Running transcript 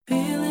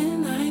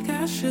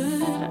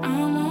should.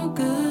 I'm all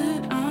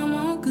good, I'm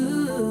all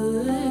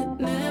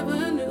good.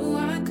 Never knew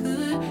I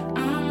could.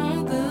 I'm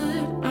all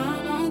good,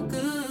 I'm all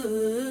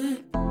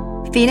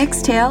good.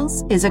 Phoenix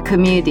Tales is a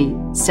community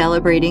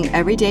celebrating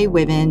everyday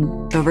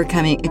women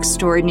overcoming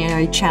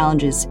extraordinary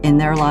challenges in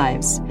their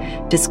lives,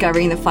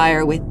 discovering the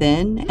fire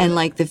within, and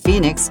like the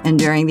phoenix,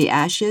 enduring the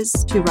ashes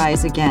to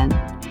rise again.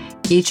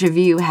 Each of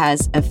you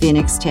has a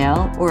phoenix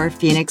tale or a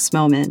phoenix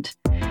moment.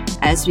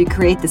 As we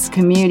create this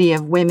community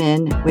of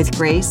women with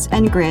grace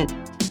and grit,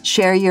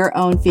 share your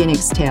own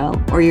phoenix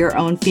tale or your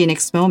own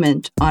phoenix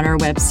moment on our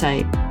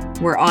website.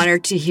 We're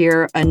honored to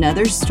hear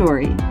another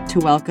story to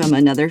welcome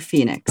another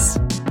phoenix.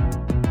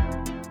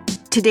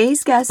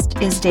 Today's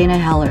guest is Dana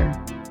Heller.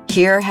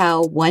 Hear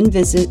how one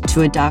visit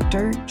to a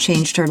doctor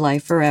changed her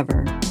life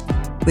forever.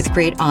 With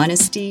great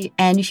honesty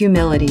and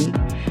humility,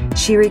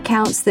 she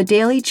recounts the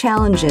daily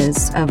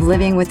challenges of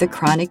living with a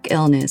chronic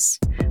illness,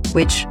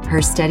 which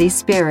her steady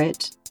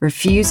spirit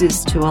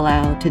refuses to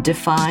allow to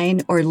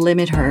define or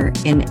limit her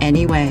in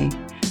any way.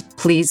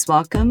 Please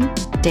welcome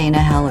Dana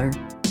Heller.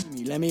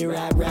 Let me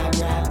rap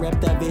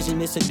that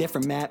vision, it's a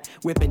different map.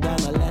 Whip it down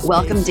the left.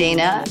 Welcome,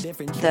 Dana.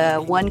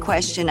 The one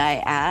question I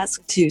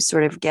ask to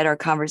sort of get our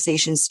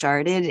conversation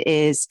started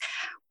is,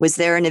 was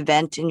there an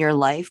event in your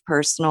life,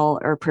 personal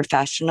or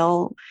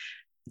professional,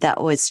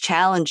 that was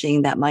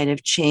challenging that might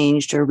have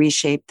changed or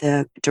reshaped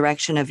the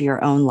direction of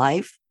your own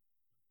life?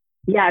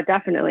 Yeah,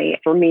 definitely.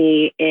 For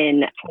me,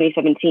 in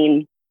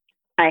 2017,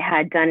 I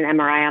had done an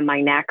MRI on my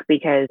neck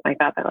because I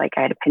thought that I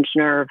had a pinched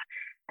nerve,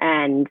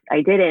 and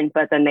I didn't,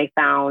 but then they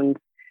found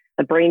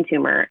a brain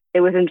tumor.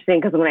 It was interesting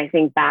because when I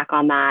think back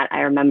on that,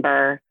 I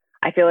remember,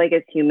 I feel like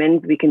as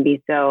humans, we can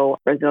be so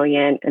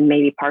resilient and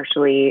maybe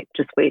partially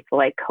just ways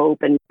to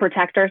cope and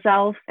protect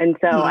ourselves. And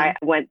so I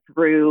went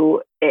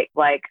through it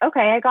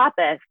okay, I got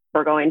this.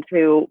 We're going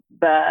to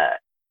the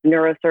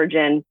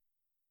neurosurgeon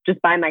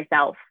just by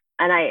myself.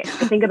 And I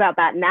think about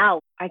that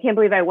now. I can't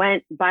believe I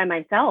went by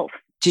myself.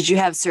 Did you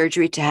have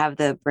surgery to have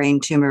the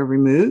brain tumor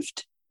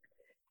removed?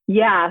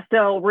 Yeah.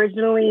 So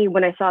originally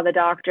when I saw the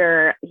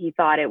doctor, he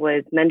thought it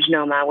was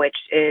meningioma, which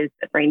is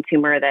a brain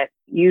tumor that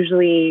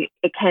usually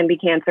it can be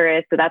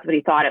cancerous. So that's what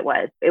he thought it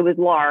was. It was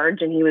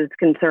large and he was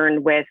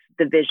concerned with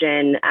the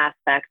vision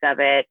aspect of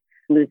it,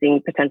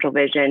 losing potential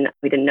vision.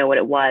 We didn't know what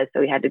it was. So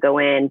we had to go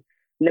in.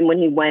 And then when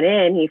he went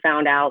in, he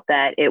found out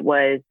that it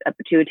was a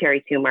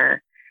pituitary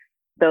tumor.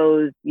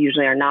 Those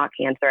usually are not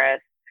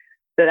cancerous.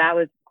 So that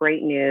was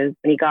great news.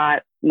 And he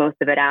got most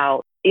of it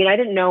out. I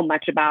didn't know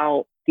much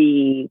about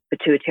the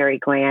pituitary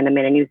gland.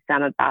 I knew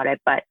some about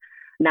it, but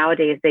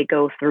nowadays they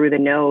go through the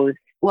nose.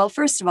 Well,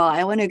 first of all,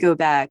 I want to go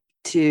back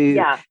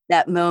to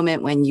that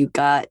moment when you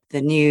got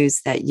the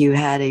news that you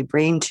had a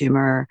brain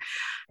tumor.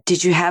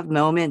 Did you have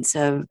moments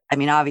of,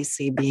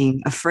 obviously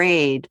being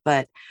afraid,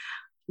 but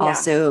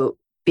also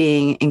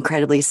being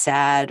incredibly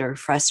sad or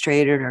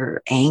frustrated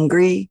or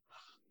angry?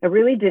 I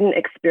really didn't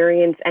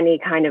experience any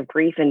kind of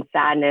grief and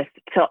sadness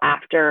till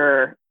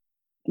after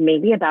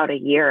maybe about a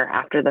year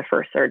after the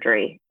first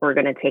surgery. We're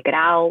going to take it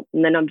out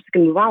and then I'm just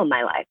going to move on with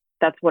my life.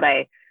 That's what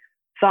I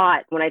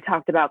thought when I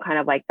talked about kind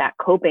of that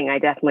coping. I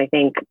definitely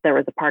think there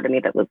was a part of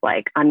me that was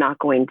I'm not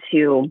going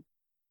to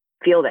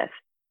feel this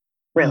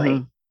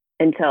really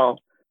until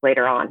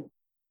later on,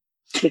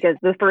 because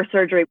the first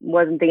surgery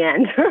wasn't the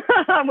end,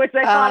 which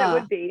I thought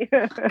it would be.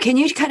 Can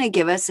you kind of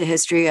give us a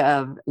history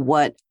of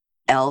what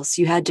else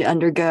you had to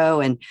undergo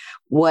and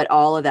what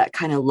all of that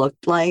kind of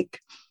looked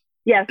like?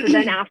 Yeah. So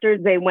then after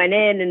they went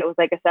in and it was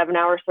a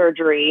 7-hour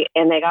surgery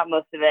and they got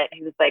most of it,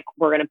 he was like,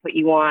 we're going to put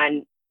you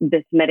on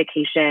this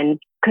medication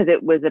because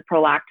it was a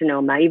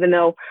prolactinoma, even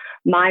though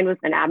mine was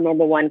an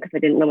abnormal one because I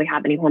didn't really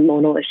have any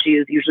hormonal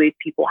issues. Usually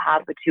people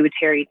have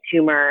pituitary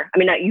tumor.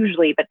 Not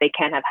usually, but they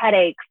can have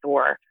headaches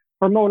or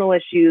hormonal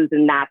issues.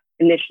 And that's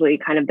initially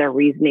kind of their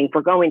reasoning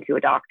for going to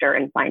a doctor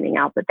and finding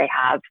out that they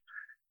have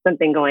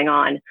something going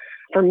on.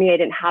 For me, I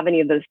didn't have any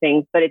of those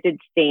things, but it did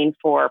stain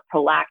for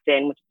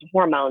prolactin, which is a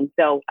hormone.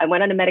 So I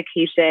went on a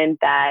medication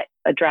that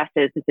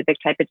addresses a specific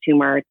type of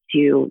tumor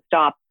to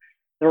stop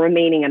the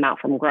remaining amount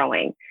from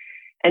growing.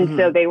 And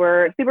so they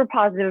were super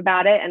positive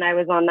about it. And I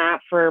was on that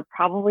for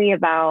probably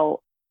about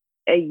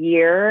a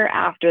year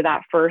after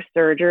that first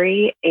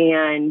surgery.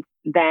 And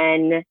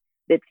then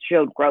it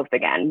showed growth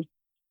again.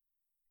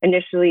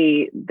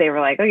 Initially, they were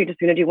like, oh, you're just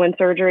going to do one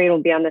surgery and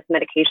we'll be on this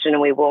medication and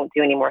we won't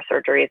do any more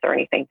surgeries or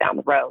anything down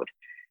the road.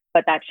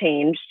 But that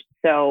changed.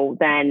 So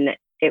then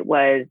it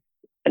was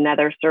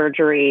another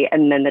surgery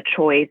and then the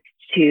choice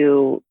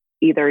to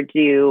either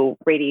do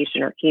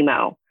radiation or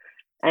chemo.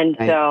 And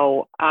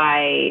so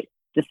I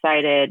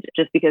decided,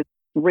 just because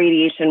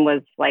radiation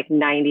was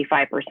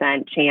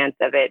 95% chance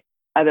of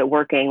it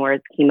working,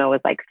 whereas chemo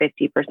was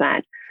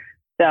 50%.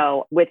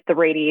 So with the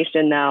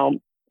radiation though,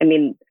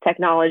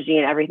 technology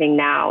and everything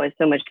now is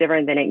so much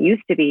different than it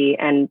used to be,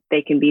 and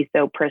they can be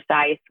so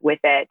precise with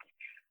it.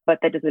 But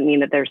that doesn't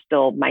mean that there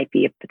still might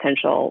be a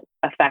potential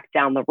effect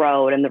down the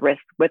road. And the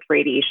risk with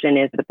radiation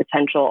is the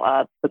potential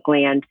of the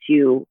gland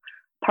to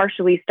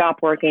partially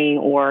stop working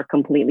or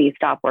completely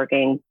stop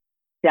working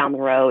down the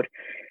road.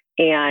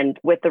 And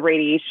with the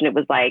radiation, it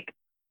was like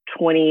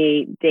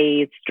 20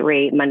 days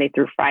straight, Monday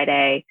through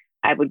Friday.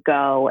 I would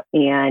go,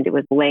 and it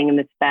was laying in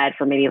this bed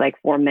for maybe like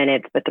 4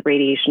 minutes, but the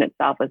radiation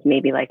itself was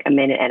maybe like a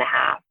minute and a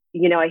half.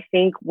 I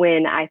think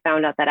when I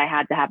found out that I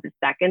had to have the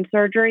second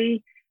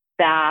surgery,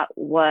 that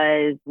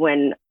was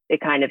when it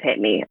kind of hit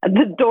me.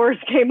 The doors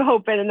came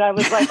open, and I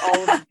was like,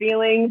 all of the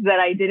feelings that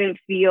I didn't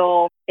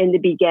feel in the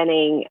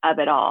beginning of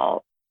it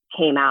all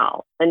came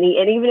out. And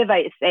even if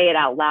I say it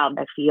out loud,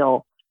 I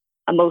feel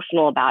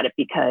emotional about it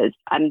because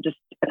I'm just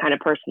the kind of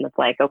person that's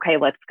like, okay,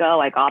 let's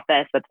go. I got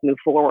this. Let's move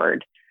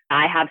forward.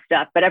 I have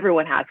stuff, but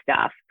everyone has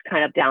stuff,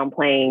 kind of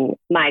downplaying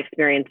my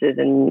experiences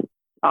and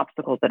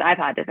obstacles that I've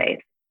had to face.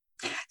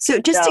 So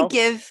just to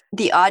give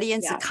the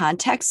audience a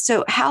context,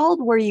 so how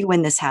old were you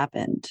when this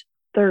happened?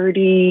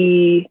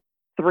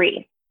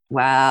 33.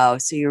 Wow.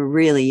 So you're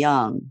really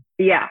young.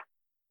 Yeah.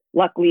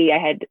 Luckily, I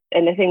had,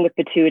 and the thing with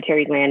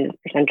pituitary gland is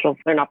potential,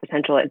 or not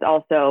potential, it's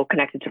also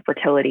connected to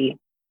fertility.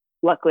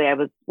 Luckily, I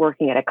was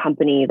working at a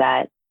company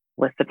that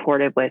was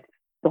supportive with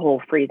the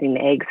whole freezing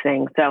the eggs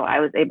thing. So I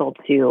was able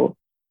to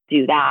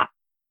do that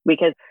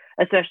because,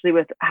 especially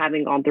with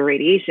having gone through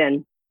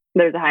radiation,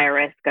 there's a higher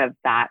risk of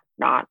that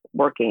not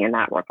working in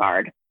that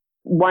regard.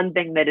 One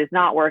thing that is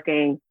not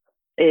working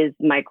is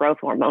my growth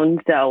hormone.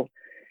 So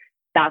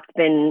that's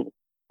been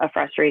a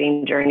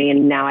frustrating journey.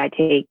 And now I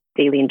take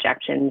daily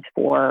injections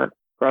for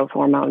growth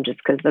hormone just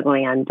because the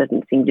gland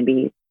doesn't seem to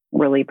be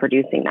really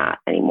producing that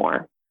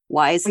anymore.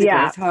 Why is the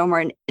growth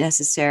hormone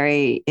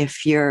necessary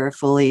if you're a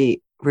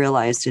fully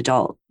realized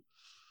adult?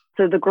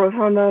 So the growth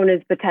hormone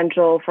is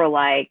potential for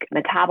like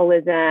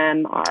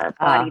metabolism, our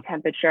body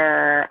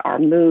temperature, our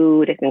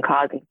mood. It can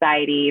cause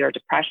anxiety or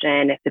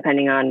depression,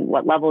 depending on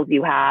what levels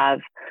you have.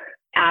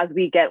 As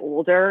we get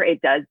older,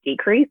 it does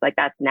decrease. Like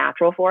that's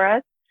natural for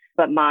us.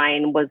 But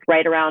mine was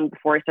right around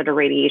before I started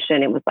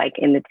radiation. It was like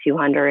in the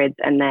 200s.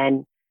 And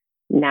then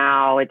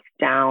now it's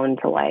down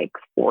to like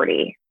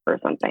 40 or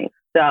something.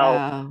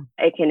 So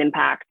it can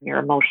impact your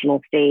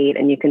emotional state,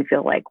 and you can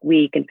feel like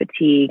weak and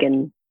fatigue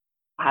and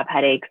have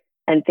headaches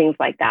and things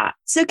like that.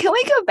 So can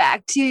we go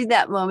back to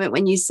that moment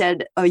when you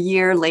said a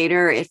year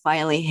later, it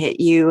finally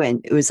hit you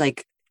and it was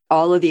like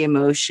all of the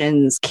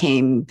emotions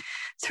came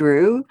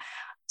through?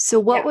 So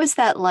what was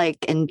that like?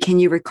 And can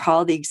you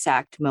recall the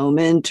exact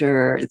moment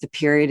or the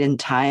period in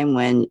time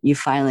when you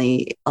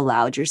finally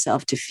allowed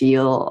yourself to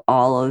feel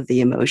all of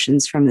the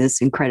emotions from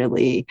this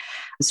incredibly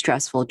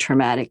stressful,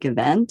 traumatic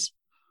event?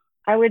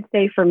 I would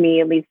say for me,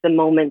 at least the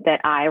moment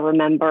that I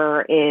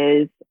remember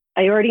is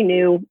I already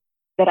knew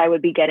that I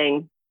would be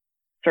getting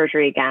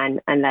surgery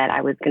again and that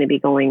I was going to be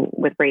going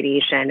with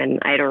radiation. And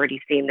I had already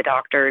seen the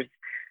doctors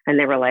and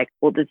they were like,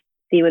 we'll just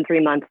see you in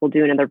 3 months. We'll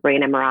do another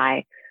brain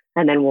MRI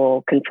and then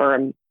we'll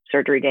confirm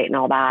surgery date and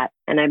all that.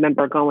 And I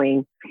remember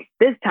going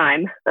this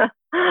time,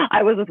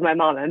 I was with my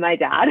mom and my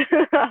dad.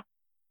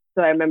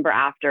 So I remember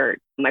after,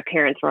 my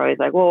parents were always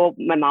like, well,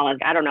 my mom was,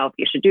 I don't know if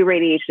you should do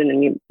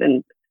radiation.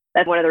 And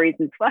that's one of the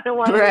reasons why I don't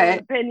want to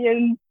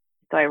opinions.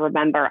 So I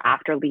remember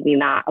after leaving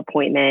that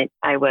appointment,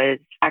 I was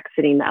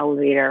exiting the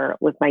elevator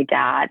with my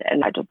dad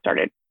and I just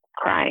started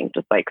crying,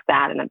 just like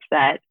sad and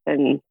upset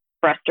and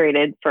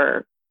frustrated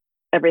for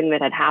everything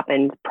that had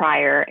happened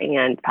prior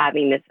and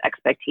having this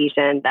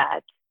expectation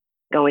that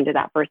going to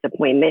that first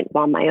appointment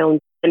on my own.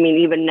 I mean,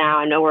 even now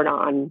I know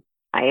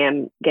I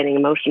am getting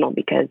emotional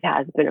because it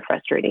has been a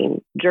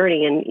frustrating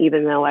journey. And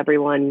even though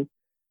everyone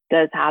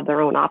does have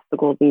their own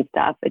obstacles and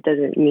stuff, it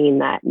doesn't mean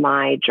that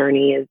my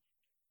journey is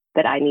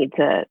that I need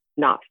to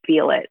not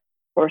feel it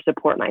or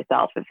support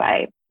myself if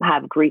I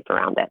have grief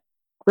around it.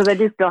 Because I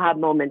do still have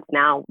moments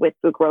now with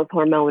the growth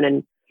hormone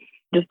and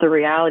just the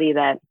reality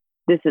that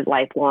this is a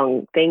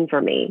lifelong thing for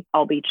me.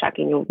 I'll be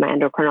checking with my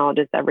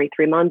endocrinologist every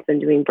 3 months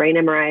and doing brain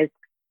MRIs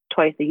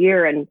twice a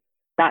year. And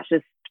that's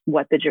just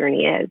what the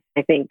journey is.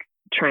 I think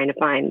trying to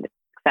find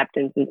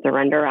acceptance and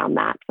surrender around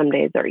that some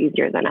days are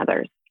easier than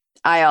others.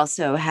 I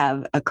also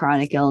have a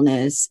chronic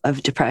illness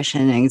of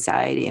depression and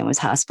anxiety and was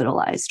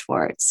hospitalized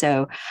for it.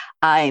 So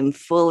I'm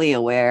fully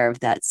aware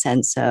of that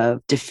sense of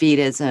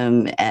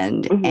defeatism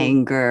and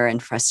anger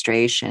and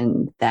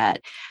frustration that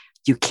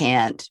you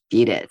can't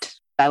beat it.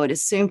 I would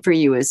assume for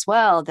you as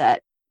well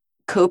that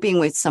coping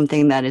with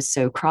something that is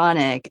so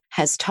chronic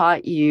has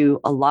taught you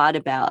a lot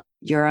about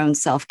your own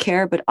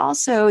self-care, but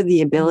also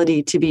the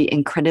ability to be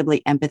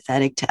incredibly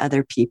empathetic to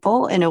other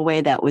people in a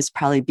way that was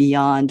probably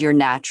beyond your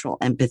natural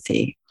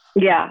empathy.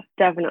 Yeah,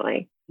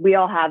 definitely. We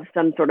all have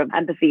some sort of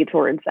empathy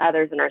towards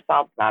others and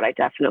ourselves that I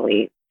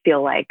definitely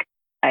feel like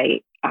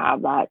I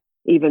have that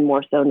even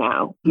more so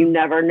now. You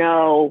never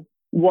know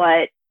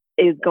what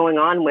is going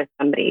on with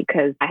somebody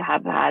because I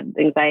have had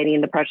anxiety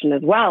and depression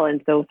as well.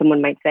 And so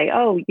someone might say,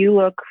 oh, you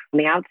look on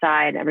the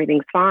outside,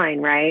 everything's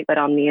fine, right? But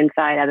on the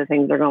inside, other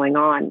things are going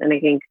on. And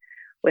I think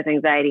with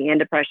anxiety and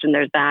depression,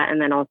 there's that.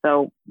 And then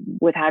also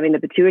with having the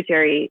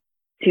pituitary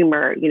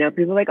tumor.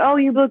 People are like, oh,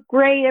 you look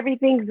great.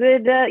 Everything's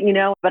good,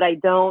 but I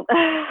don't,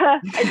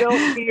 I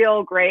don't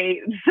feel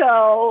great.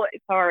 So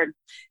it's hard.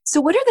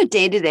 So what are the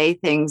day-to-day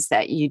things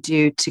that you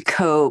do to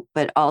cope,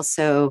 but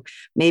also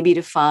maybe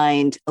to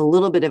find a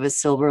little bit of a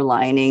silver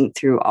lining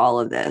through all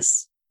of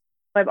this?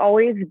 I've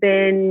always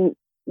been,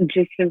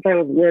 just since I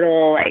was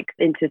little, like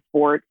into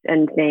sports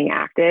and staying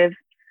active.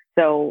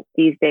 So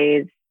these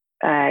days,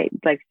 I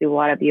like to do a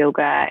lot of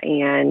yoga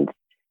and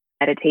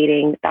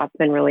meditating. That's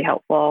been really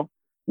helpful.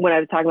 When I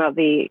was talking about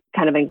the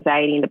kind of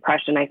anxiety and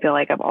depression, I feel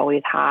like I've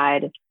always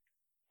had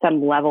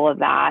some level of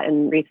that.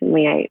 And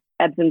recently I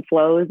ebbs and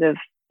flows of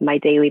my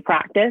daily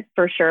practice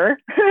for sure.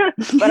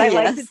 But I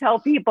like to tell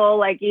people,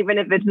 like, even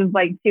if it's just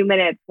like 2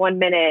 minutes, 1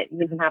 minute, it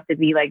doesn't have to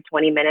be like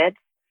 20 minutes.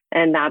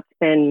 And that's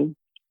been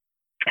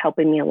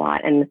helping me a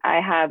lot. And I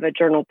have a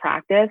journal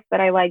practice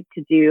that I like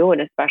to do.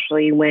 And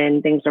especially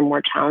when things are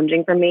more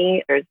challenging for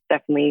me, there's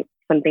definitely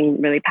something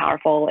really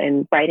powerful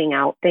in writing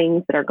out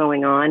things that are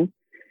going on.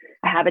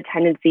 I have a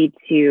tendency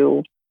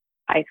to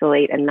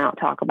isolate and not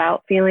talk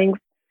about feelings.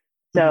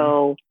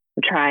 So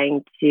I'm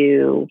trying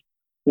to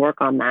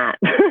work on that.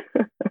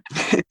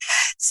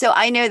 So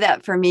I know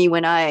that for me,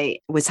 when I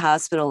was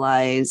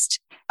hospitalized,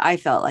 I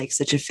felt like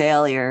such a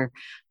failure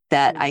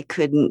that I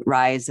couldn't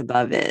rise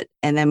above it.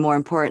 And then more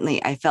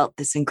importantly, I felt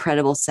this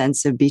incredible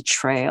sense of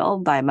betrayal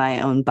by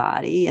my own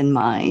body and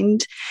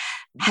mind.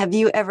 Have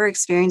you ever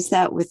experienced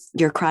that with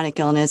your chronic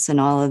illness and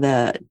all of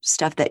the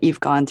stuff that you've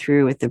gone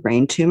through with the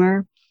brain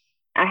tumor?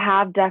 I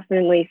have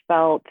definitely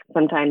felt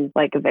sometimes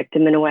like a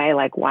victim in a way,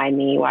 like, why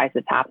me? Why is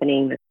this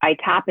happening? I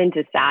tap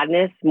into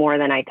sadness more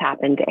than I tap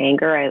into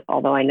anger,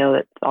 although I know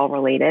it's all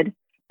related.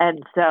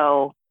 And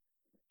so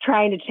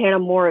trying to channel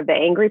more of the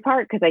angry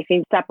part, because I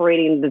think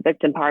separating the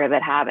victim part of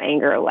it, have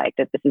anger, like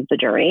that this is the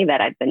journey that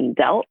I've been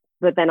dealt.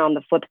 But then on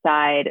the flip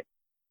side,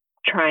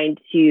 trying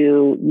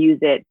to use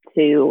it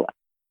to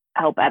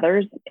help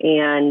others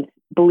and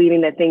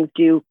believing that things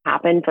do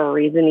happen for a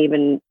reason,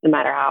 even no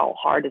matter how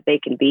hard as they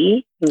can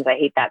be, because I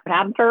hate that, but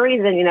happen for a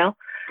reason,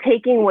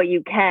 taking what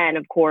you can,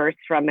 of course,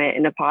 from it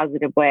in a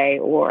positive way,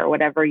 or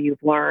whatever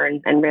you've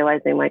learned, and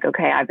realizing like,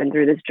 okay, I've been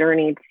through this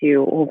journey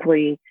to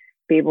hopefully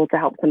be able to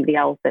help somebody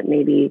else that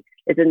maybe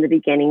is in the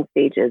beginning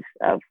stages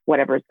of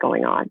whatever's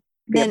going on.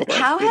 Then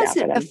how has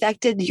it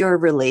affected your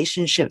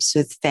relationships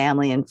with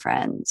family and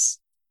friends?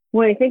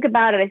 When I think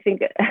about it, I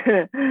think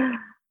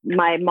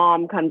my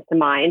mom comes to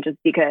mind, just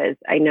because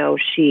I know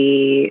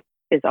she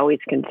is always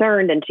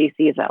concerned and she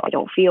sees that I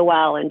don't feel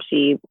well and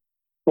she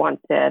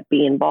wants to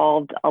be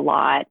involved a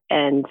lot.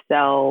 And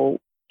so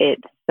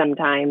it's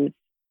sometimes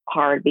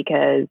hard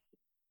because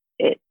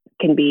it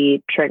can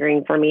be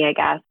triggering for me, I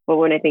guess. But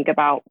when I think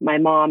about my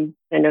mom,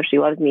 I know she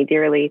loves me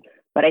dearly,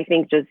 but I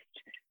think just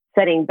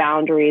setting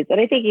boundaries. And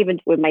I think even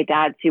with my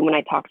dad too, when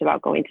I talked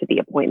about going to the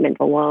appointments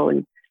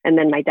alone, and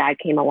then my dad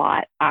came a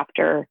lot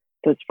after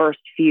those first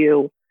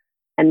few.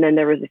 And then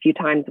there was a few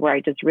times where I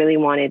just really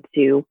wanted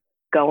to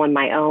go on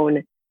my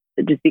own,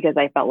 just because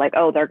I felt like,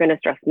 oh, they're going to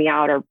stress me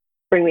out or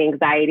bring me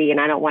anxiety, and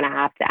I don't want to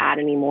have to add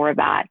any more of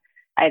that.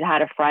 I'd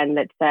had a friend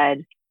that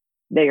said,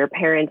 they're your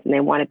parents and they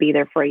want to be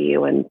there for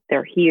you, and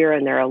they're here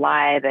and they're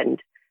alive, and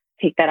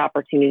take that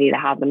opportunity to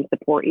have them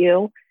support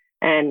you.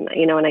 And,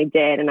 and I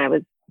did. And I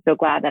was so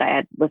glad that I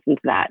had listened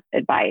to that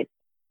advice.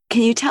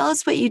 Can you tell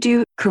us what you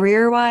do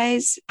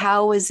career-wise?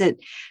 How was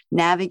it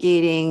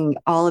navigating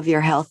all of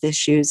your health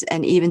issues,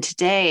 and even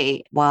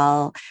today,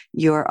 while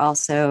you're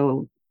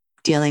also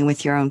dealing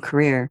with your own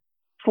career?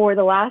 For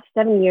the last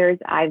 7 years,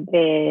 I've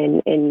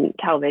been in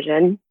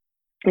television,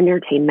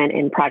 entertainment,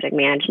 and project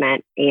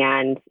management,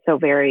 and so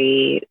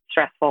very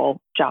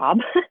stressful job.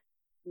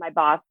 My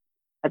boss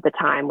at the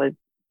time was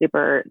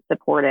super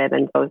supportive,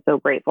 and so I was so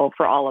grateful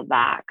for all of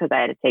that, because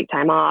I had to take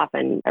time off,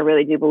 and I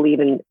really do believe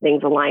in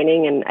things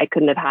aligning, and I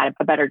couldn't have had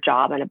a better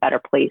job and a better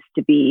place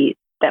to be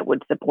that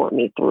would support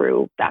me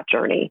through that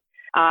journey.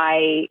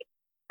 I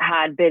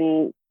had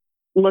been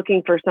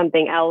looking for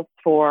something else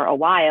for a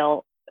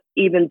while,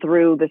 even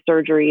through the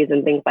surgeries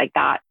and things like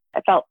that. I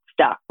felt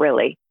stuck,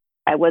 really.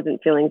 I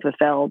wasn't feeling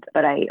fulfilled,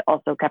 but I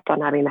also kept on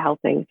having the health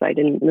thing, so I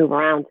didn't move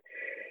around.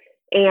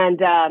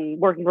 And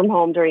working from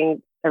home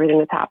during everything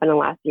that's happened in the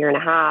last year and a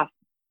half.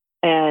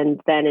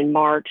 And then in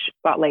March,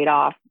 got laid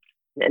off.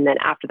 And then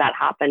after that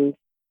happened,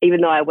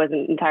 even though I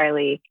wasn't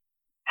entirely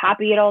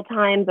happy at all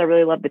times, I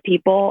really loved the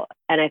people,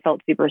 and I felt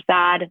super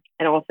sad.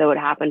 And also it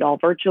happened all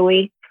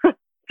virtually.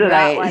 So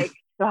I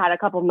had a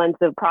couple months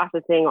of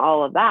processing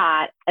all of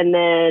that. And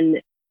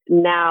then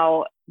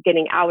now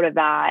getting out of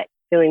that,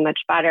 feeling much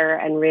better,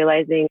 and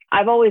realizing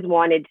I've always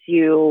wanted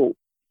to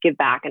give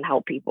back and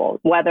help people,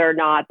 whether or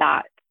not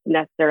that's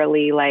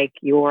necessarily like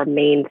your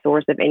main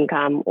source of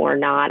income or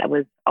not. I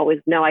was always,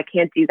 no, I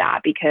can't do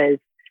that, because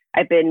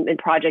I've been in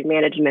project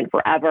management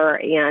forever,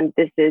 and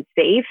this is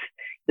safe.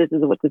 This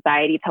is what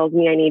society tells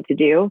me I need to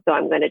do. So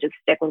I'm going to just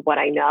stick with what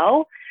I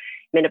know.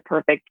 I'm in a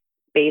perfect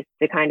space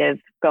to kind of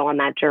go on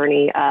that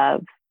journey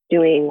of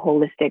doing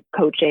holistic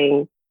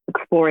coaching,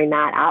 exploring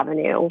that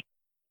avenue.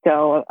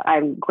 So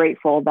I'm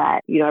grateful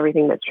that,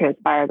 everything that's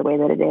transpired the way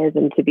that it is,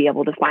 and to be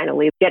able to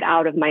finally get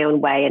out of my own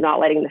way and not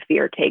letting the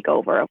fear take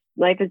over.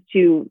 Life is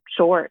too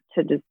short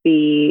to just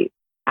be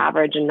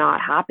average and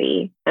not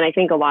happy. And I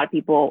think a lot of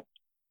people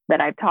that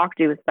I've talked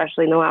to,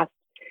 especially in the last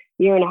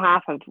year and a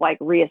half, have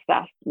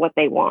reassessed what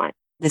they want.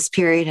 This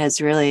period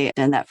has really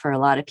done that for a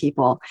lot of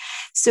people.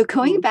 So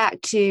going back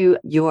to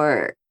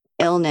your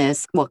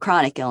illness,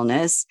 chronic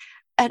illness,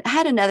 I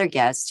had another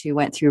guest who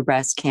went through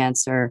breast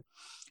cancer,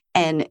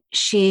 and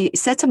she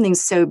said something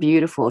so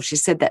beautiful. She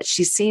said that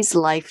she sees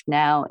life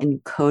now in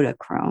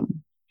Kodachrome.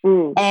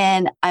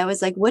 And I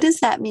was like, what does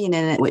that mean?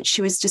 And what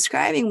she was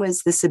describing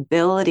was this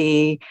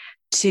ability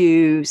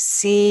to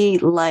see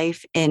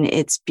life in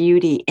its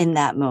beauty in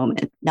that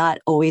moment, not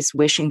always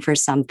wishing for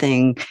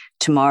something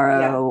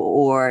tomorrow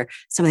or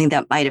something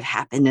that might have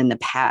happened in the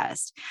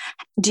past.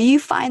 Do you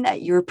find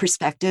that your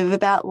perspective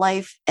about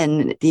life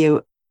and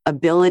the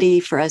ability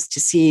for us to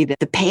see that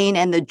the pain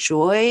and the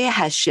joy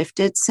has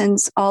shifted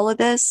since all of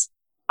this?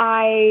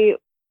 I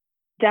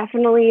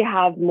definitely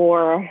have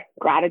more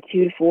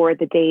gratitude for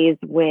the days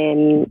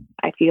when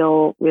I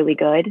feel really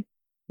good,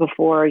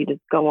 before you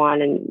just go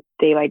on and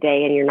day by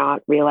day and you're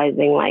not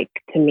realizing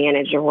to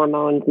manage your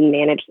hormones and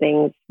manage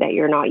things that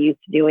you're not used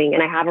to doing.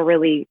 And I have a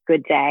really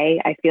good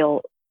day. I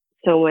feel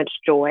so much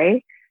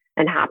joy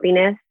and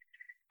happiness,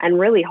 and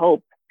really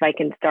hope if I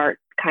can start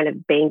kind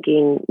of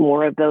banking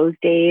more of those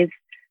days,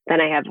 then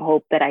I have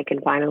hope that I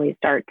can finally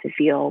start to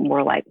feel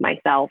more like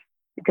myself.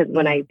 Because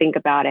when I think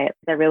about it,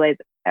 I realize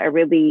I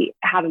really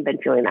haven't been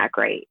feeling that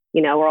great.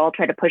 We're all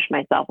trying to push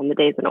myself on the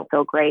days I don't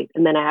feel great.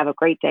 And then I have a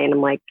great day and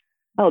I'm like,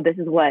 oh, this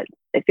is what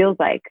it feels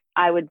like.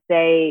 I would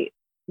say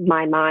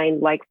my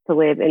mind likes to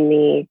live in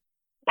the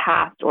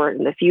past or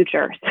in the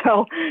future.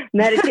 So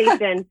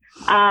meditation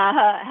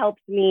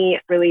helps me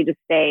really to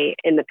stay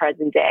in the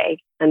present day,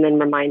 and then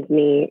reminds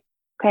me,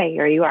 okay,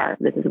 here you are.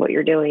 This is what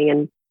you're doing.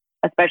 And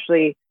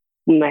especially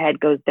when my head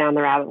goes down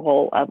the rabbit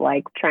hole of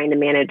trying to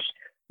manage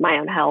my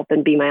own health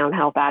and be my own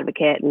health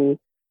advocate and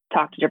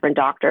talk to different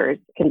doctors,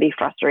 can be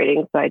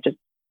frustrating. So I just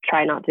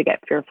try not to get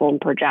fearful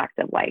and project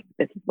of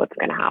this is what's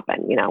going to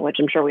happen, which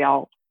I'm sure we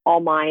all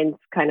minds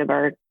kind of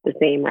are the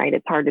same, right?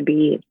 It's hard to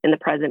be in the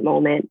present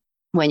moment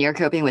when you're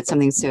coping with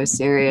something so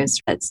serious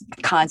that's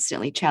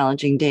constantly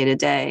challenging day to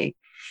day.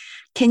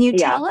 Can you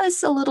tell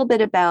us a little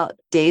bit about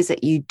days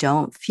that you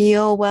don't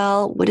feel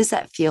well? What does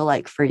that feel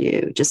like for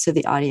you? Just so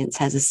the audience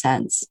has a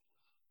sense.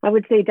 I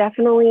would say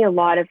definitely a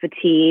lot of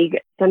fatigue.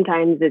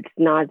 Sometimes it's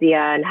nausea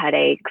and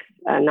headaches,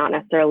 not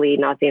necessarily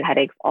nausea and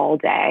headaches all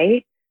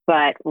day.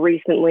 But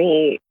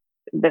recently,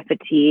 the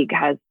fatigue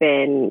has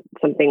been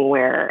something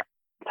where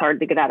it's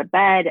hard to get out of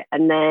bed.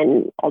 And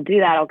then I'll do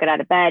that. I'll get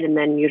out of bed. And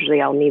then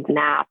usually I'll need a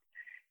nap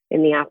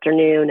in the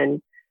afternoon.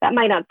 And that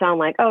might not sound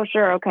like, oh,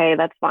 sure, okay,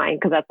 that's fine,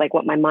 because that's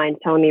what my mind's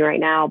telling me right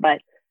now. But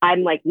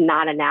I'm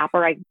not a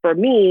napper. For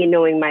me,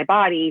 knowing my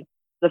body,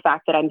 the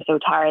fact that I'm so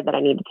tired that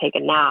I need to take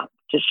a nap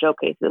just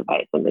showcases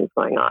why something's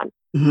going on.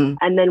 Mm-hmm.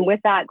 And then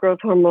with that growth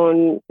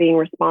hormone being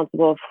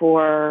responsible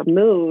for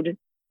mood,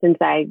 since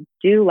I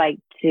do like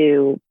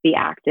to be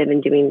active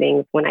and doing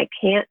things, when I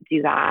can't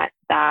do that,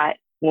 that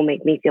will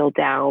make me feel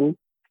down.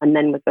 And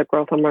then with the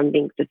growth hormone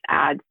being just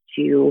adds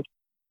to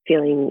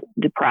feeling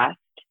depressed.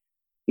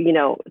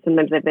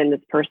 Sometimes I've been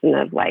this person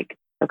of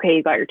okay,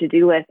 you got your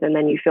to-do list and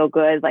then you feel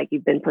good,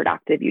 you've been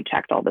productive, you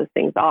checked all those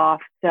things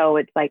off. So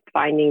it's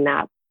finding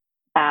that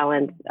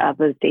balance of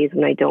those days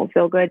when I don't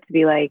feel good to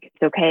be it's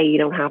okay, you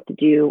don't have to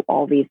do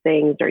all these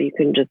things, or you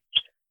can just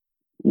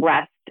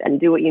rest and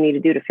do what you need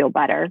to do to feel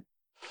better.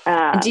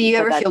 Do you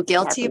ever feel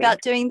guilty about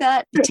doing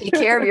that? You take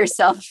care of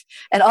yourself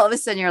and all of a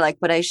sudden you're like,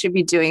 but I should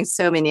be doing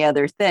so many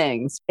other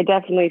things. I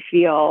definitely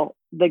feel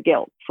the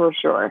guilt for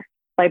sure.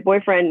 My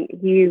boyfriend,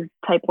 he's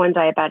type 1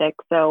 diabetic.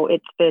 So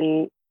it's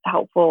been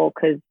helpful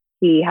because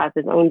he has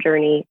his own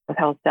journey with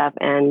health stuff,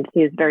 and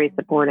he's very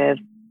supportive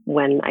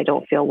when I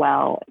don't feel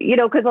well,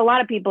 because a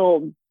lot of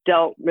people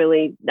don't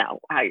really know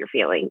how you're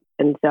feeling.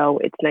 And so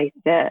it's nice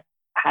to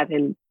have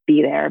him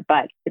be there.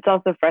 But it's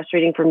also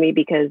frustrating for me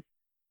because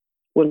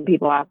when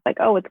people ask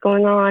oh, what's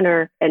going on?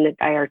 And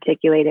I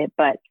articulate it,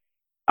 but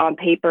on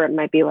paper, it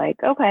might be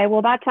okay,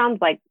 well, that sounds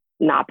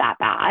not that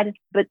bad.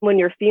 But when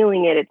you're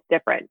feeling it, it's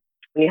different.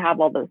 When you have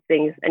all those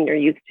things and you're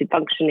used to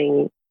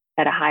functioning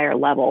at a higher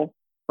level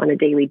on a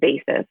daily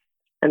basis,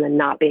 and then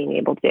not being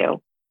able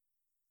to,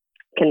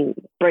 can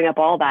bring up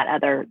all that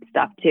other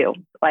stuff too.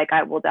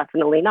 I will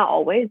definitely, not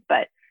always,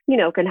 but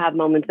can have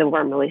moments of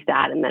where I'm really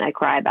sad and then I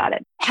cry about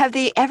it. Have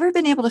they ever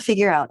been able to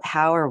figure out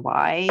how or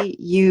why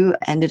you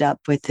ended up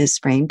with this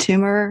brain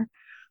tumor?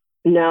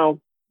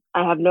 No,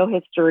 I have no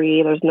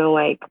history. There's no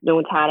no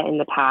one's had it in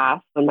the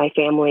past in my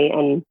family,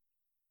 and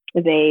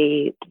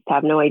they just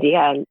have no idea.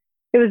 And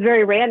it was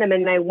very random.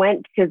 And I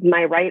went because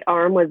my right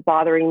arm was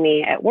bothering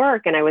me at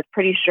work, and I was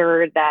pretty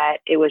sure that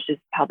it was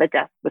just how the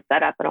desk was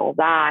set up and all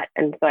that.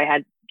 And so I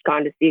had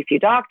gone to see a few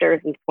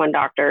doctors, and one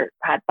doctor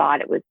had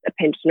thought it was a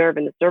pinched nerve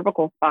in the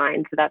cervical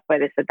spine. So that's why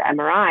they said the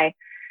MRI.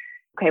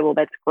 Okay, well,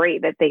 that's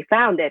great that they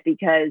found it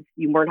because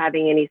you weren't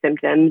having any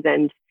symptoms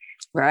and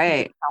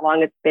Right. how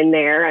long it's been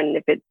there and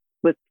if it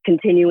was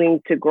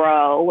continuing to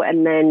grow,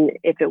 and then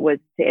if it was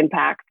to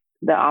impact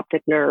the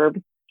optic nerve.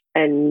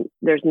 And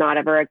there's not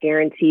ever a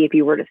guarantee if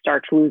you were to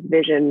start to lose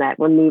vision that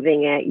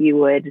removing it, you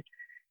would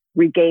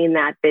regain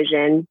that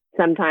vision.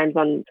 Sometimes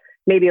on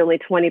maybe only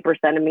 20%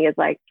 of me is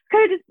like,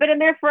 could have just been in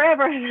there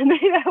forever.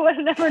 Maybe I would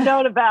have never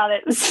known about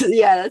it.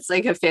 Yeah, that's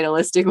like a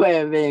fatalistic way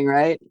of being,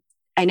 right?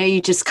 I know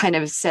you just kind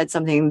of said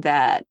something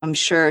that I'm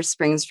sure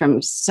springs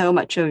from so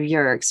much of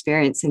your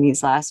experience in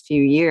these last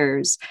few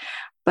years.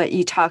 But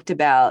you talked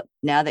about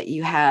now that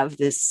you have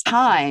this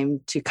time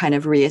to kind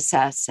of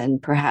reassess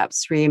and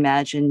perhaps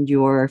reimagine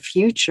your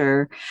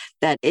future,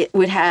 that it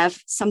would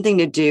have something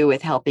to do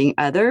with helping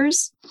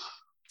others.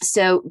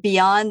 So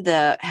beyond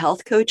the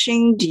health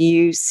coaching, do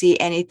you see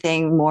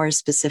anything more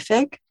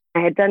specific? I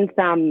had done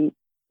some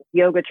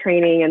yoga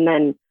training and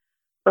then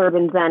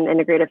urban Zen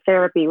integrative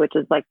therapy, which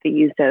is like the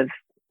use of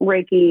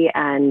Reiki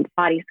and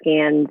body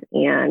scans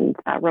and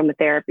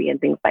aromatherapy and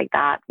things like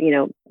that,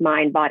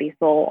 mind, body,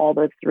 soul, all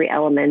those three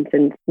elements,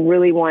 and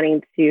really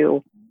wanting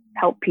to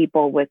help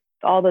people with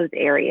all those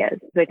areas.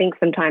 So I think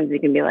sometimes you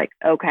can be like,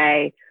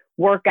 okay,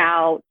 work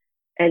out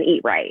and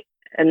eat right.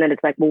 And then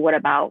it's like, well, what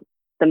about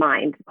the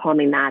mind,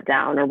 calming that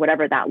down or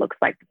whatever that looks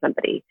like to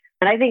somebody.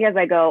 And I think as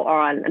I go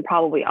on, and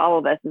probably all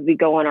of us, as we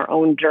go on our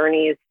own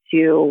journeys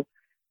to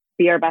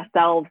be our best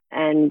selves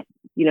and,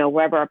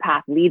 wherever our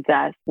path leads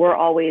us, we're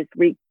always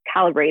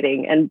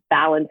recalibrating and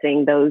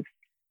balancing those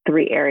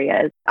three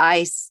areas.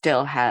 I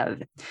still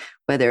have,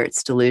 whether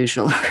it's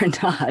delusional or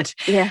not,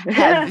 Yeah.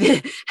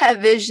 have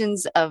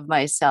visions of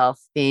myself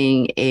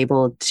being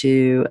able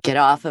to get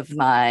off of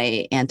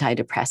my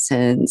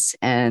antidepressants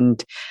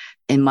and,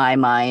 in my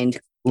mind,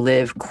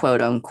 live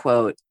quote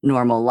unquote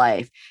normal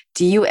life.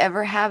 Do you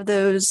ever have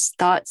those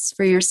thoughts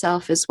for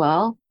yourself as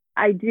well?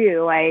 I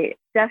do. I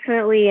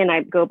definitely, and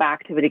I go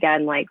back to it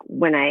again, like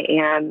when I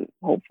am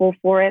hopeful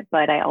for it,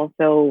 but I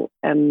also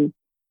am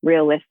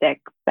realistic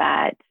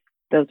that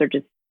those are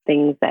just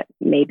things that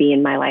may be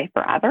in my life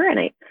forever.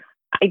 And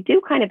I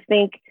do kind of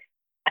think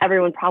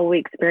everyone probably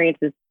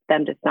experiences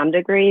them to some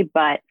degree,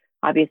 but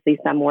obviously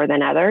some more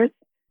than others.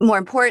 More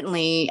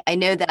importantly, I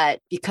know that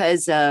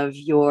because of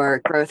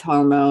your growth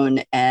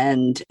hormone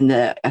and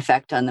the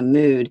effect on the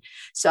mood.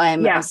 So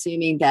I'm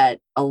assuming that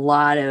a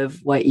lot of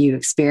what you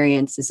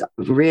experience is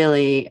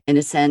really, in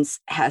a sense,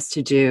 has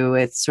to do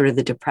with sort of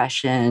the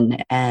depression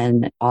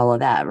and all of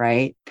that,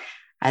 right?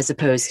 As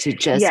opposed to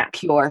just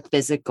pure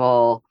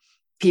physical.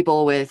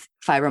 People with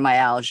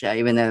fibromyalgia,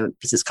 even though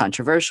this is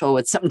controversial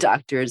with some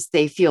doctors,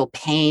 they feel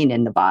pain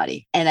in the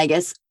body. And I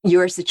guess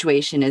your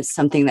situation is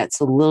something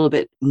that's a little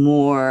bit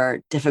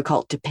more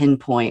difficult to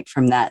pinpoint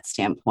from that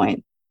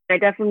standpoint. I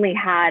definitely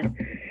had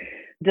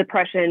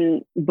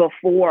depression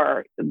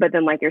before, but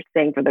then like you're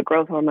saying for the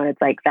growth hormone,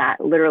 it's like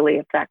that literally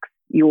affects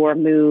your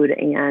mood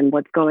and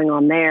what's going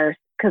on there.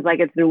 Because like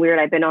it's been weird.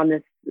 I've been on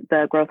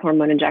the growth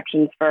hormone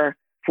injections for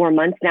 4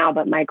 months now,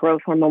 but my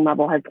growth hormone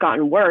level has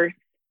gotten worse.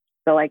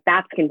 So like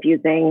that's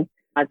confusing.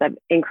 As I've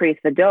increased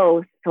the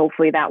dose,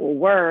 hopefully that will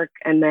work.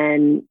 And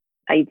then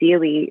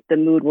ideally the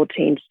mood will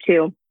change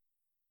too.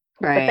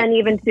 Right. But then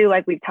even too,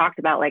 like we've talked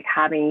about, like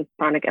having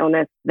chronic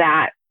illness,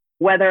 that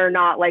whether or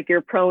not like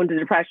you're prone to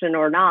depression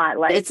or not,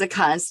 like it's a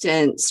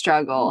constant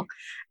struggle.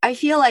 I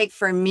feel like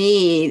for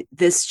me,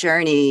 this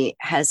journey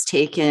has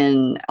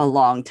taken a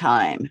long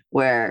time,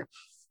 where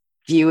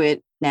view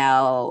it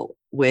now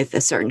with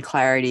a certain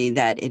clarity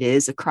that it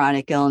is a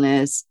chronic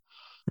illness,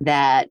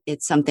 that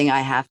it's something I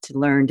have to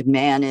learn to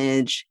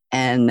manage,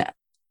 and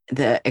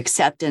the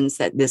acceptance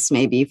that this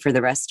may be for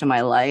the rest of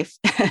my life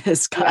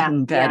has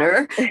gotten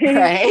better,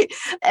 right?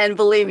 And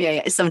believe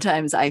me,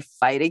 sometimes I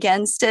fight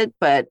against it,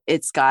 but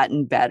it's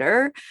gotten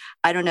better.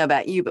 I don't know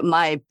about you, but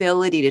my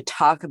ability to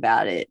talk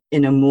about it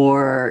in a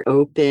more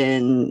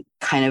open,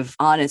 kind of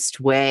honest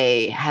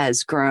way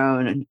has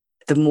grown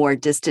the more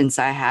distance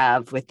I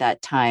have with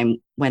that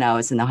time when I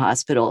was in the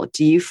hospital.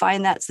 Do you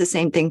find that's the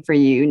same thing for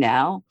you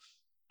now?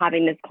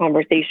 Having this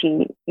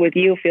conversation with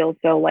you feels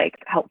so like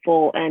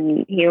helpful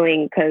and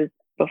healing, because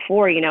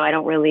before, I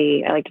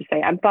like to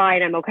say, I'm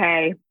fine, I'm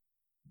okay.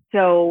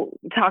 So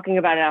talking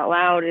about it out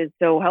loud is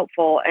so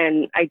helpful.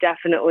 And I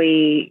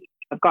definitely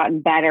have gotten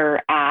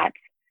better at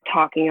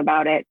talking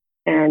about it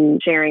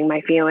and sharing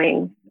my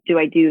feelings. Do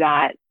I do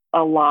that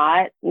a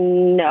lot?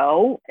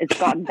 No, it's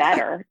gotten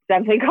better. It's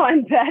definitely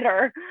gotten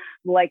better.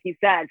 Like you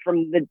said,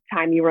 from the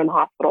time you were in the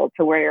hospital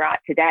to where you're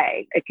at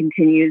today, it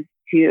continues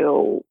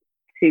to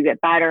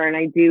get better. And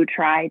I do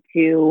try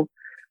to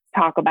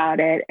talk about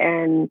it.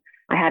 And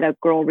I had a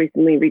girl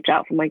recently reach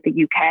out from like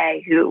the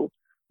UK who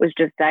was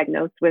just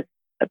diagnosed with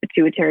a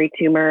pituitary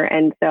tumor.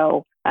 And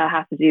so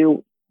has to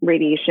do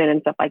radiation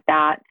and stuff like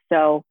that.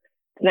 So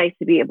it's nice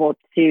to be able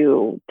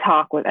to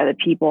talk with other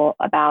people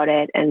about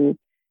it and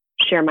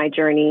share my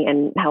journey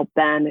and help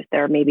them if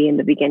they're maybe in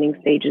the beginning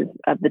stages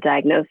of the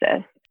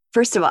diagnosis.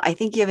 First of all, I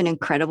think you have an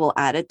incredible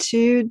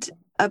attitude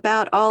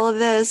about all of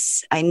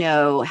this. I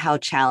know how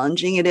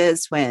challenging it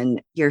is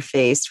when you're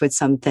faced with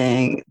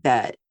something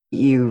that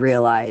you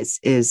realize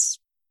is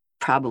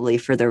probably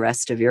for the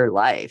rest of your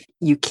life.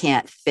 You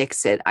can't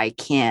fix it. I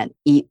can't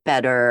eat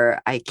better.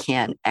 I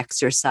can't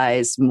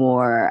exercise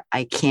more.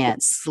 I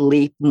can't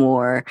sleep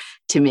more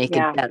to make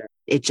it better.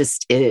 It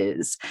just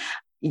is.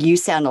 You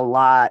sound a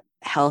lot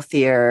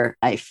healthier.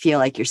 I feel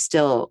like you're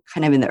still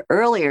kind of in the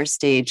earlier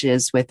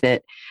stages with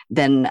it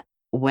than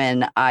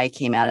when I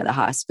came out of the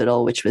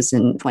hospital, which was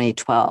in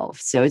 2012.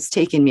 So it's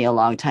taken me a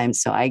long time.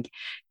 So I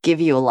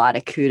give you a lot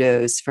of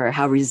kudos for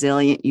how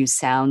resilient you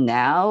sound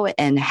now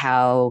and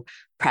how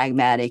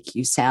pragmatic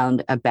you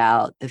sound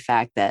about the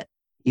fact that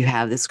you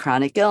have this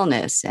chronic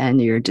illness and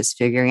you're just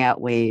figuring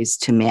out ways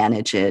to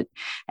manage it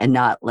and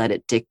not let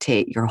it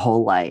dictate your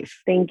whole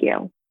life. Thank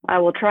you. I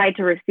will try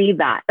to receive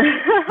that. People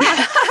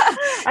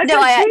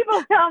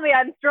tell me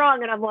I'm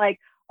strong and I'm like,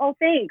 oh,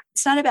 thanks.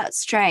 It's not about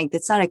strength.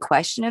 It's not a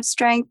question of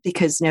strength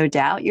because no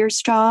doubt you're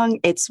strong.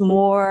 It's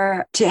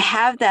more to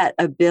have that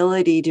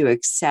ability to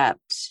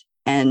accept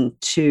and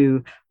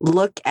to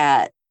look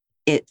at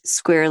it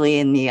squarely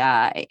in the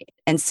eye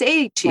and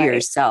say to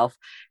yourself,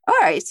 all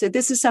right, so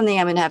this is something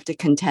I'm going to have to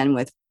contend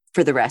with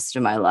for the rest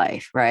of my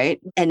life,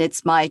 right? And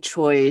it's my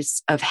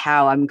choice of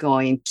how I'm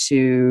going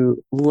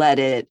to let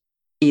it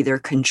either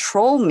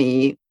control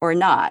me or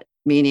not.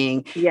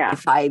 Meaning,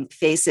 if I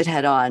face it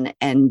head on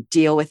and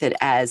deal with it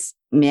as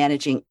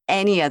managing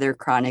any other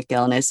chronic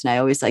illness, and I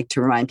always like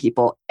to remind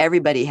people,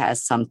 everybody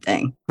has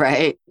something,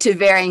 right? To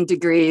varying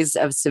degrees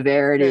of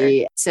severity.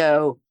 Sure.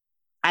 So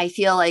I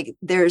feel like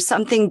there's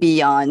something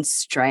beyond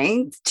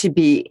strength to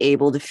be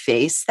able to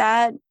face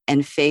that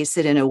and face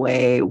it in a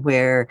way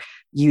where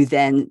you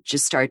then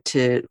just start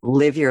to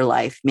live your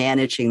life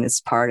managing this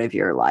part of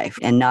your life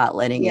and not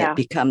letting it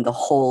become the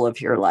whole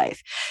of your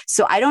life.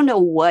 So I don't know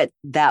what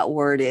that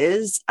word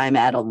is. I'm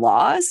at a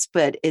loss,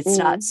 but it's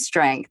not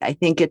strength. I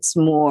think it's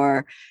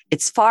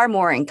far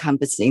more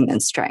encompassing than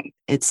strength.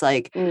 It's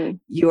like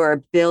your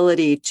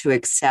ability to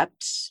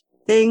accept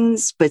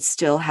things, but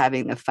still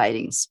having the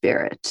fighting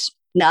spirit.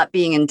 Not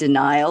being in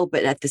denial,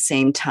 but at the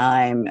same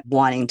time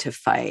wanting to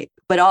fight,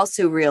 but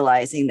also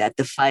realizing that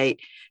the fight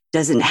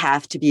doesn't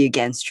have to be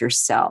against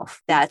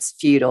yourself. That's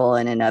futile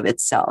in and of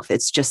itself.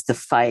 It's just the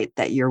fight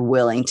that you're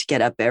willing to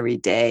get up every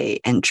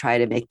day and try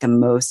to make the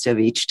most of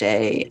each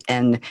day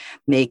and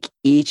make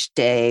each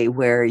day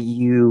where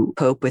you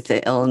cope with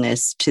the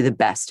illness to the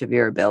best of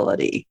your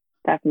ability.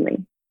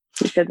 Definitely.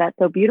 You said that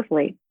so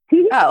beautifully.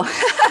 Oh,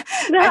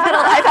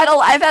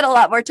 I've had a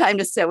lot more time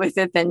to sit with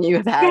it than you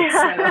have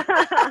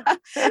had.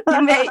 So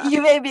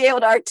you may be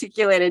able to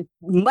articulate it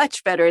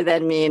much better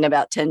than me in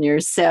about 10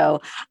 years. So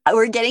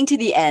we're getting to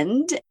the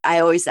end. I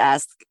always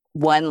ask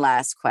one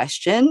last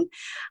question.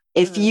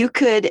 If you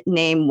could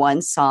name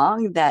one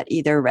song that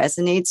either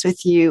resonates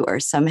with you or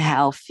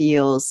somehow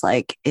feels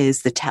like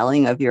is the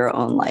telling of your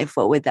own life,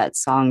 what would that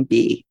song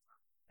be?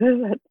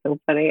 That's so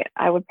funny.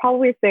 I would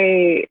probably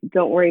say,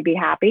 Don't Worry, Be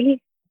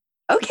Happy.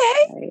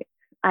 Okay.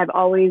 I've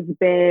always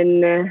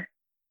been,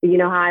 you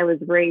know, how I was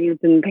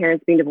raised and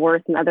parents being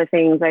divorced and other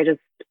things. I just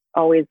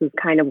always was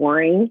kind of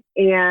worrying.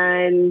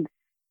 And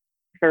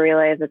I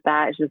realized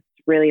that is just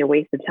really a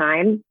waste of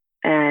time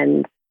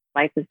and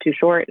life is too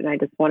short and I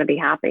just want to be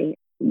happy.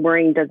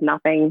 Worrying does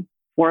nothing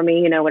for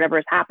me. You know, whatever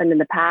has happened in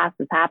the past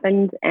has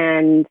happened,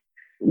 and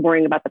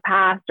worrying about the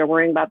past or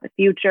worrying about the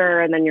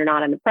future and then you're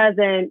not in the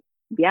present.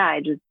 Yeah,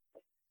 I just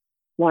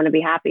want to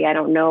be happy. I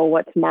don't know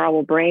what tomorrow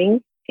will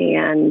bring.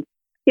 And,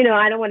 you know,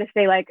 I don't want to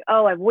say like,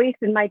 oh, I've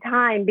wasted my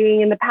time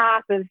being in the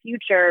past or the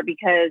future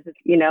because,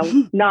 you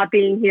know, not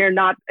being here,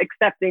 not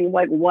accepting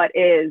like what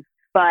is.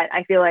 But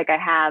I feel like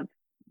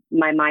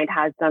my mind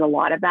has done a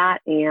lot of that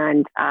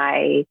and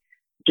I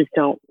just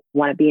don't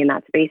want to be in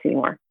that space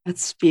anymore.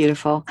 That's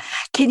beautiful.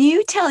 Can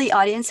you tell the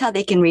audience how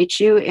they can reach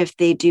you if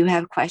they do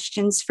have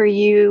questions for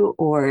you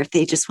or if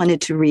they just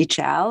wanted to reach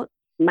out?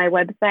 My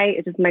website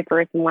is just my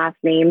first and last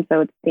name.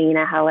 So it's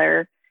Dana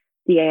Heller,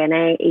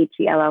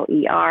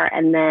 DanaHeller,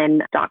 and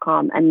then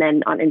 .com. And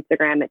then on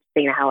Instagram, it's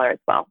Dana Heller as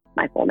well,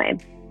 my full name.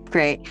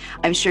 Great.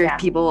 I'm sure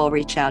people will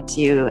reach out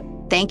to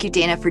you. Thank you,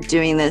 Dana, for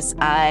doing this.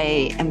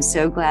 I am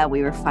so glad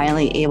we were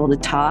finally able to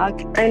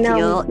talk. I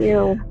know.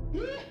 You.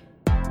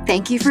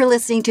 Thank you for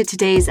listening to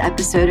today's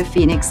episode of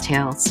Phoenix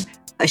Tales,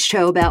 a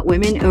show about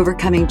women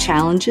overcoming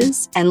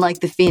challenges and, like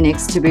the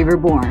phoenix, to be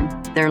reborn,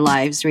 their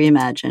lives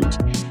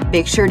reimagined.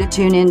 Make sure to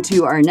tune in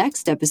to our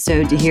next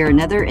episode to hear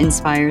another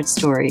inspired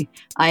story.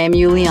 I am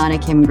Juliana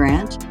Kim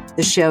Grant.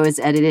 The show is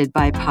edited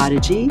by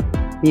Podigy.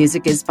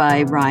 Music is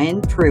by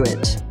Ryan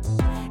Pruitt.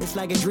 It's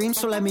like a dream,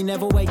 so let me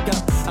never wake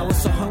up. I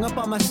was so hung up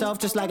on myself,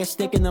 just like a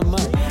stick in the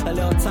mud. A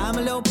little time,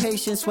 a little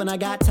patience when I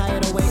got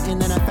tired of waiting.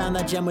 Then I found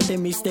that gem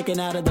within me sticking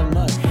out of the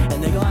mud.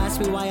 And they gon' ask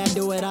me why I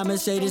do it, I'ma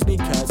say just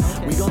because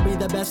we gon' be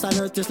the best on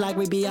earth, just like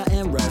we be out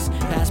in rust.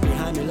 Pass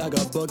behind me like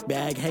a book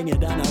bag, hanging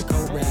down a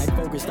coat rag.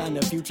 Focused on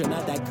the future,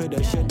 not that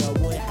coulda, shoulda,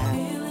 would have.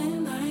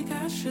 Feeling like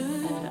I should.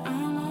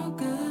 I'm all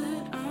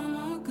good. I'm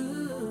all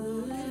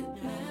good.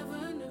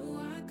 Never knew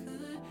I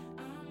could.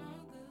 I'm all good.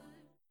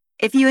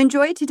 If you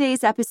enjoyed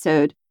today's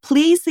episode,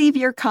 please leave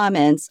your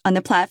comments on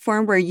the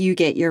platform where you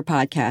get your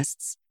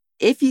podcasts.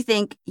 If you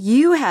think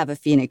you have a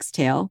Phoenix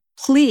Tale,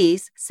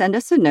 please send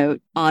us a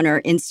note on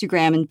our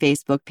Instagram and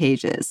Facebook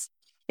pages.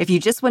 If you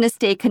just want to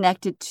stay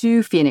connected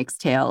to Phoenix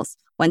Tales,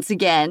 once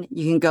again,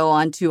 you can go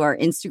onto our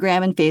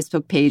Instagram and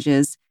Facebook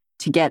pages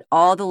to get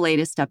all the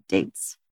latest updates.